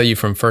will tell you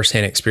from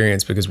firsthand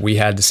experience, because we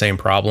had the same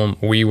problem.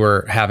 We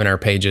were having our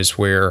pages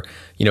where,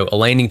 a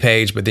landing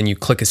page, but then you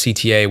click a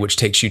CTA, which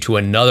takes you to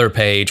another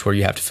page where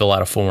you have to fill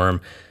out a form.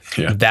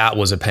 Yeah. That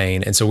was a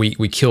pain. And so we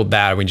killed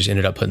that. We just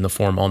ended up putting the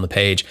form on the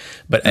page.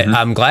 But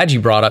I'm glad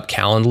you brought up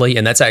Calendly.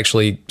 And that's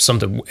actually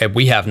something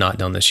we have not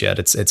done this yet.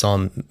 It's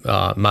on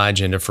my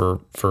agenda for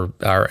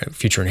our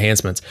future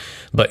enhancements.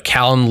 But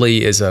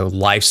Calendly is a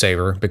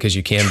lifesaver because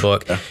you can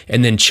book. Yeah.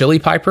 And then Chili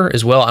Piper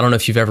as well. I don't know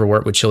if you've ever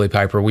worked with Chili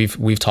Piper.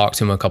 We've talked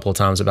to them a couple of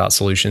times about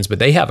solutions, but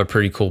they have a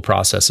pretty cool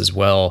process as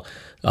well.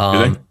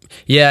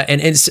 Yeah,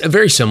 and it's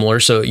very similar.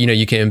 So,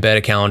 you can embed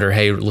a calendar.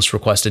 Hey, let's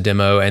request a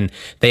demo. And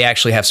they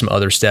actually have some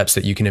other steps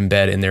that you can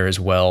embed in there as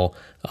well,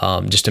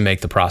 just to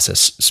make the process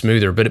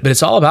smoother. But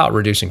it's all about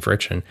reducing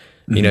friction.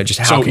 Just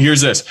how. So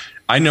here's this.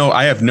 I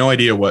have no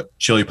idea what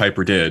Chili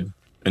Piper did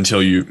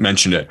until you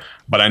mentioned it,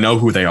 but I know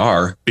who they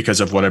are because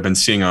of what I've been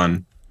seeing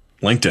on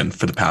LinkedIn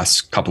for the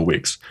past couple of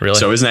weeks. Really?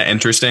 So isn't that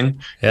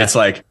interesting? Yeah. It's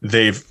like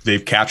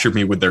they've captured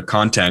me with their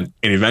content,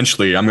 and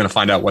eventually I'm going to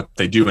find out what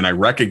they do. And I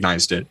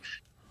recognized it.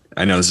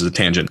 I know this is a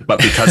tangent, but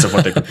because of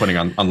what they've been putting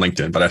on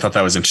LinkedIn, but I thought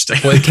that was interesting.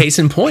 Well, case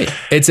in point,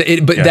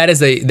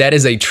 that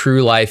is a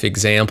true life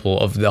example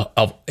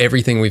of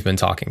everything we've been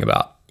talking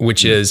about,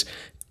 which is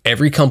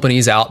every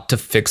company's out to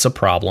fix a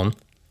problem.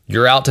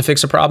 You're out to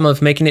fix a problem of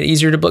making it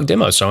easier to book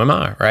demos. So am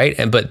I, right?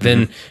 But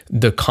then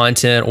the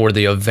content or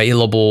the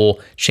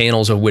available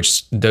channels of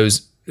which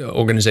those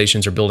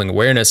organizations are building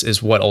awareness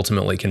is what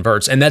ultimately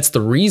converts. And that's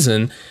the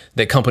reason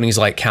that companies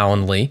like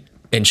Calendly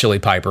and Chili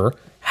Piper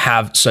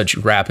have such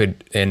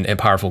rapid and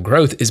powerful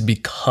growth, is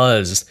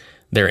because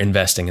they're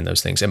investing in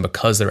those things and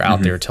because they're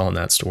out there telling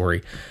that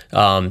story.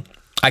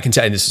 I can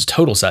tell you, this is a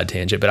total side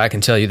tangent, but I can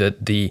tell you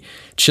that the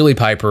Chili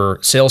Piper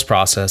sales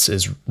process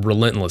is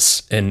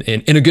relentless and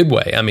in a good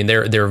way. I mean,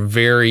 they're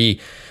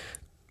very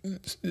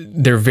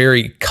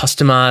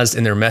customized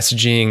in their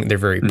messaging. They're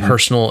very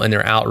personal in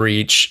their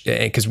outreach,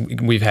 because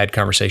we've had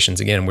conversations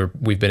again where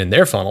we've been in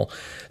their funnel.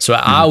 So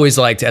I always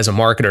liked, as a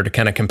marketer, to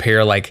kind of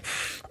compare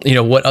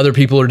what other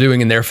people are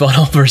doing in their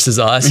funnel versus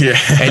us,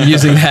 and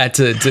using that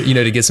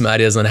to get some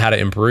ideas on how to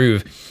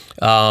improve.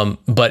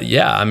 But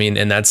yeah, I mean,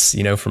 and that's,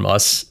 from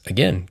us,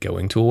 again,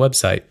 going to a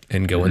website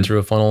and going through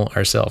a funnel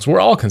ourselves. We're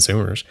all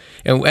consumers.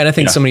 And I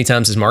think so many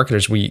times as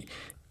marketers,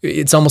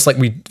 it's almost like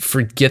we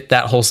forget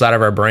that whole side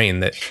of our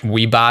brain that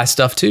we buy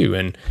stuff too.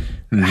 And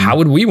how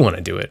would we want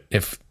to do it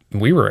if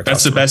we were a customer?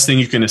 That's the best thing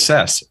you can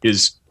assess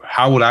is,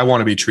 how would I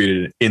want to be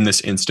treated in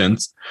this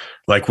instance?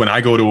 Like when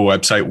I go to a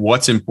website,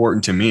 what's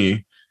important to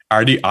me?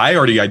 I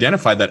already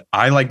identified that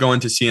I like going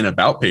to see an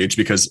about page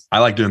because I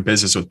like doing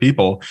business with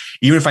people.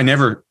 Even if I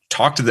never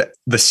talk to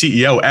the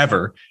CEO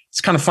ever, it's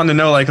kind of fun to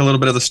know like a little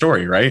bit of the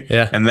story, right?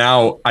 Yeah. And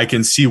now I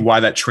can see why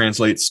that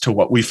translates to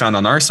what we found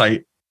on our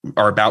site.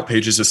 Our about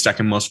page is the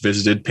second most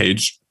visited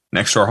page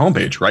next to our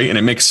homepage, right? And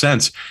it makes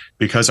sense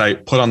because I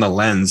put on the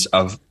lens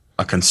of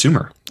a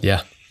consumer.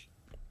 Yeah.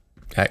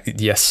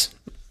 Yes,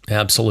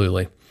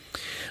 absolutely.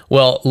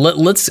 Well,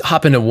 let's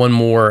hop into one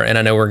more, and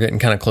I know we're getting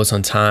kind of close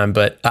on time,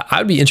 but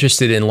I'd be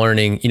interested in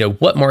learning,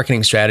 what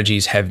marketing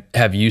strategies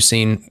have you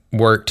seen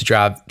work to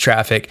drive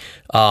traffic?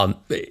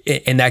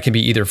 And that can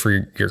be either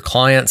for your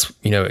clients,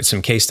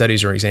 some case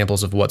studies or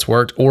examples of what's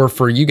worked, or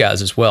for you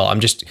guys as well.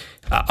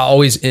 I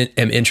always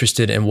am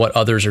interested in what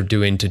others are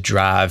doing to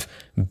drive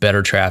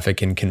better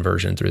traffic and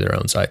conversion through their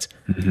own sites.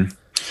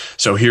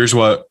 So here's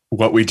what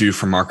we do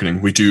for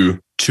marketing. We do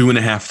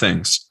 2.5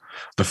 things.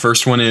 The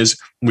first one is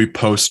we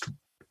post,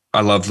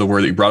 I love the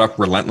word that you brought up,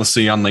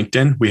 relentlessly on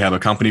LinkedIn. We have a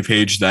company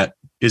page that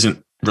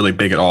isn't really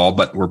big at all,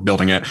 but we're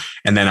building it.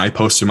 And then I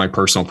post to my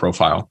personal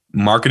profile,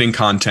 marketing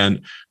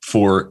content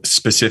for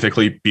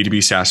specifically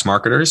B2B SaaS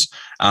marketers.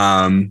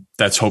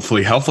 That's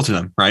hopefully helpful to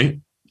them, right?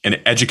 And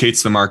it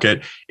educates the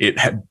market.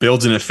 It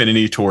builds an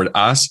affinity toward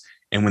us.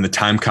 And when the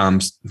time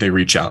comes, they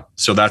reach out.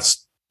 So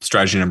that's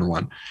strategy number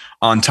one.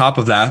 On top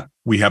of that,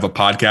 we have a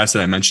podcast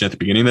that I mentioned at the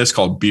beginning of this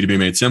called B2B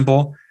Made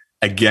Simple.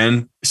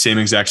 Again, same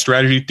exact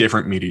strategy,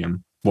 different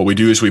medium. What we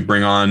do is we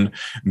bring on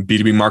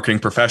B2B marketing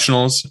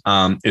professionals.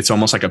 It's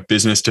almost like a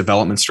business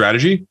development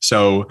strategy.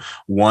 So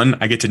one,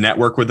 I get to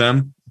network with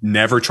them,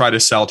 never try to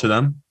sell to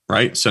them,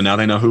 right? So now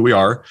they know who we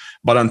are.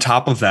 But on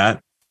top of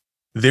that,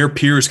 their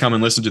peers come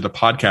and listen to the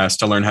podcast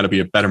to learn how to be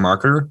a better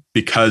marketer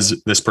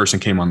because this person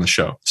came on the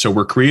show. So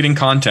we're creating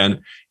content,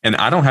 and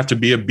I don't have to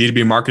be a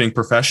B2B marketing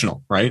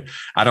professional, right?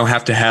 I don't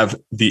have to have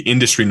the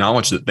industry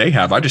knowledge that they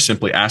have. I just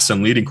simply ask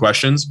them leading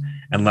questions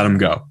and let them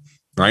go.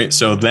 Right.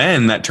 So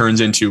then that turns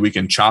into, we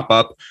can chop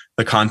up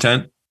the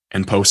content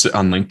and post it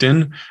on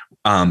LinkedIn.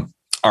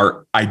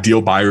 Our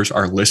ideal buyers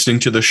are listening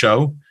to the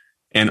show,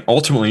 and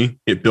ultimately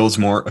it builds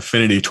more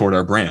affinity toward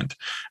our brand.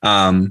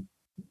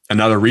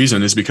 Another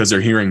reason is because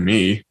they're hearing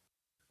me,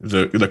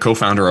 the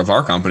co-founder of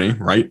our company,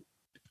 right?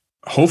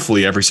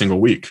 Hopefully every single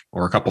week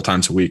or a couple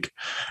times a week.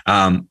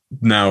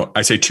 Now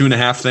I say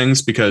 2.5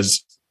 things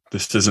because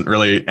this isn't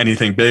really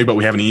anything big, but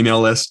we have an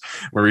email list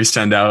where we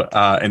send out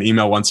an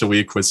email once a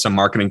week with some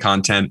marketing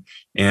content.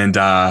 And,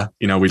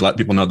 we let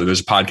people know that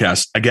there's a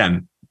podcast.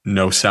 Again,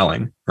 no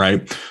selling,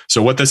 right?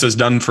 So what this has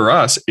done for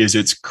us is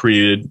it's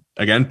created,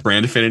 again,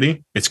 brand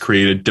affinity. It's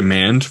created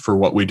demand for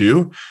what we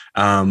do.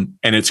 And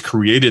it's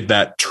created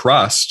that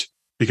trust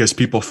because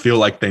people feel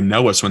like they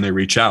know us when they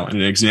reach out.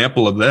 And an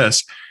example of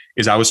this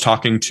is I was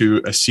talking to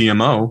a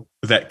CMO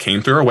that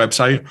came through our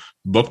website,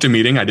 booked a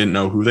meeting. I didn't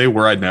know who they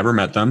were. I'd never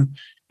met them.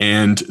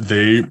 And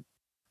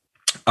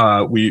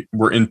we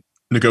were in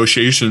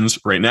negotiations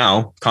right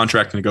now,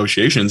 contract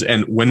negotiations.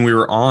 And when we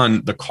were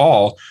on the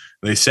call,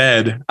 they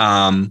said,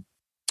 I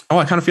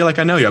kind of feel like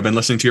I know you. I've been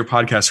listening to your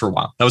podcast for a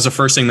while. That was the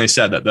first thing they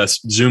said, that this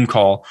Zoom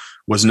call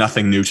was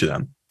nothing new to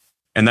them.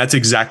 And that's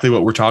exactly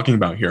what we're talking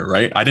about here,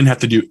 right? I didn't have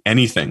to do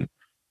anything.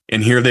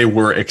 And here they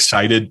were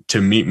excited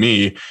to meet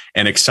me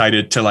and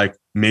excited to like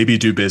maybe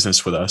do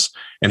business with us.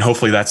 And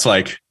hopefully that's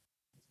like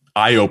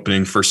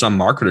eye-opening for some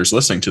marketers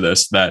listening to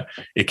this, that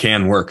it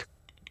can work.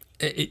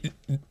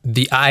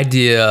 The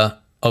idea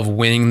of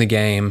winning the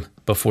game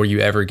before you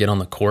ever get on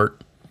the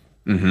court,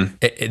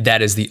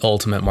 that is the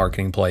ultimate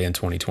marketing play in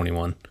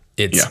 2021.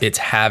 It's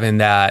having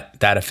that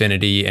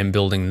affinity and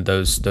building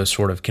those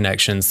sort of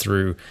connections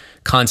through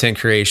content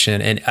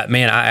creation. And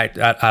man,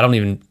 I don't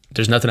even,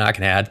 there's nothing I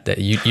can add. That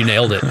you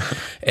nailed it.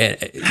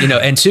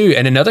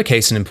 And another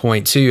case in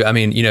point too. I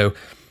mean,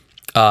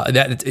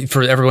 that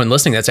for everyone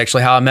listening, that's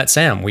actually how I met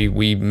Sam.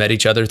 We met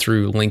each other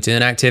through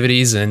LinkedIn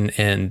activities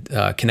and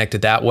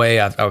connected that way.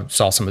 I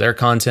saw some of their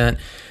content.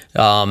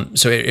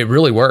 So it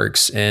really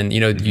works. And,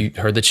 you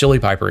heard the Chili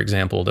Piper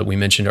example that we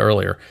mentioned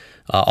earlier.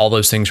 All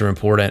those things are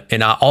important.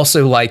 And I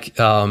also like,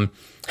 and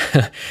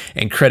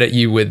credit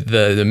you with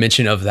the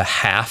mention of the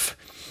half.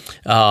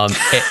 And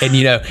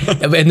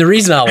the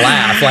reason I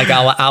laugh,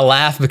 I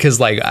laugh because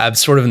like I'm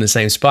sort of in the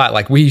same spot.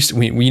 Like we've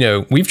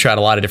tried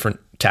a lot of different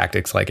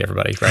tactics like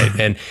everybody,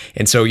 right?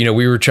 and so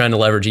we were trying to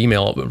leverage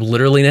email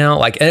literally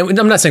now. And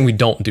I'm not saying we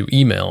don't do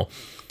email,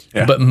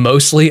 but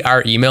mostly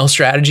our email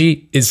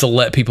strategy is to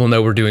let people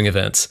know we're doing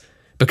events,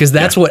 because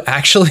that's what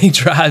actually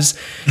drives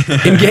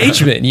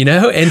engagement,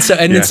 And so,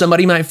 then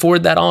somebody might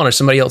forward that on, or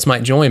somebody else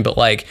might join, but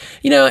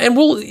and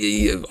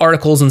we'll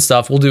articles and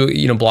stuff, we'll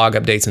do, blog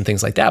updates and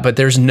things like that. But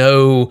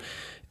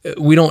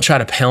we don't try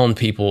to pound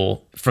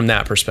people from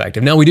that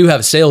perspective. Now we do have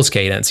a sales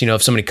cadence,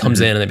 if somebody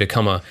comes in and they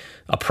become a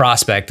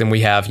prospect, then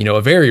we have,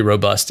 a very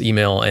robust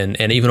email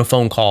and even a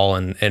phone call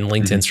and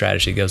LinkedIn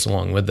strategy goes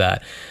along with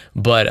that.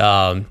 But,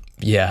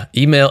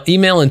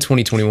 email in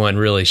 2021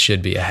 really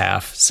should be a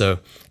half. So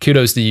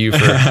kudos to you for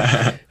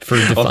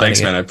defining well,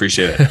 thanks, man. I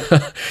appreciate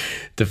it.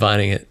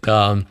 Defining it.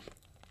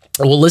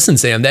 Well, listen,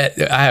 Sam,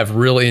 I have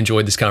really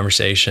enjoyed this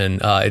conversation.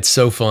 It's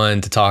so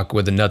fun to talk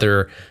with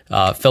another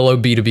fellow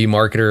B2B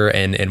marketer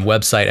and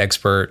website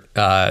expert.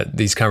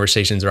 These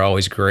conversations are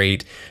always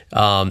great.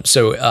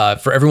 So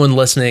for everyone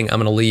listening,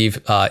 I'm going to leave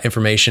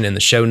information in the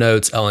show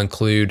notes. I'll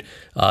include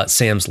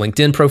Sam's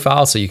LinkedIn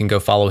profile, so you can go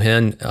follow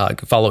him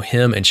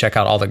and check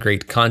out all the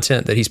great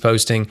content that he's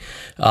posting.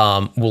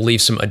 We'll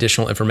leave some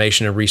additional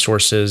information and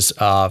resources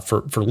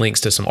for links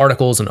to some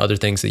articles and other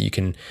things that you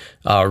can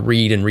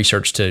read and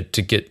research to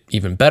get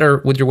even better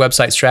with your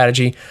website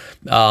strategy.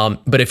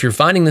 But if you're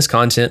finding this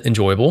content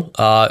enjoyable,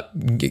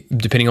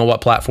 depending on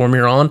what platform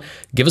you're on,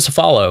 give us a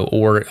follow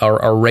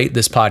or rate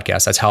this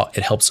podcast. That's how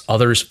it helps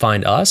others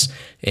find us.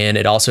 And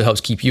it also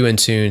helps keep you in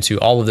tune to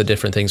all of the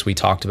different things we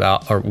talked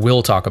about or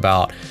will talk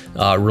about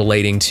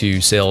relating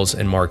to sales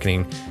and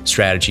marketing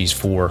strategies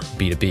for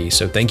B2B.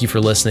 So thank you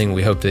for listening.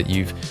 We hope that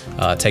you've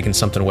taken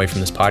something away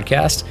from this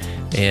podcast.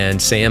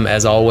 And Sam,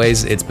 as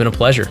always, it's been a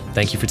pleasure.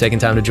 Thank you for taking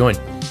time to join.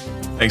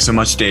 Thanks so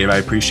much, Dave. I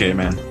appreciate it,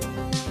 man.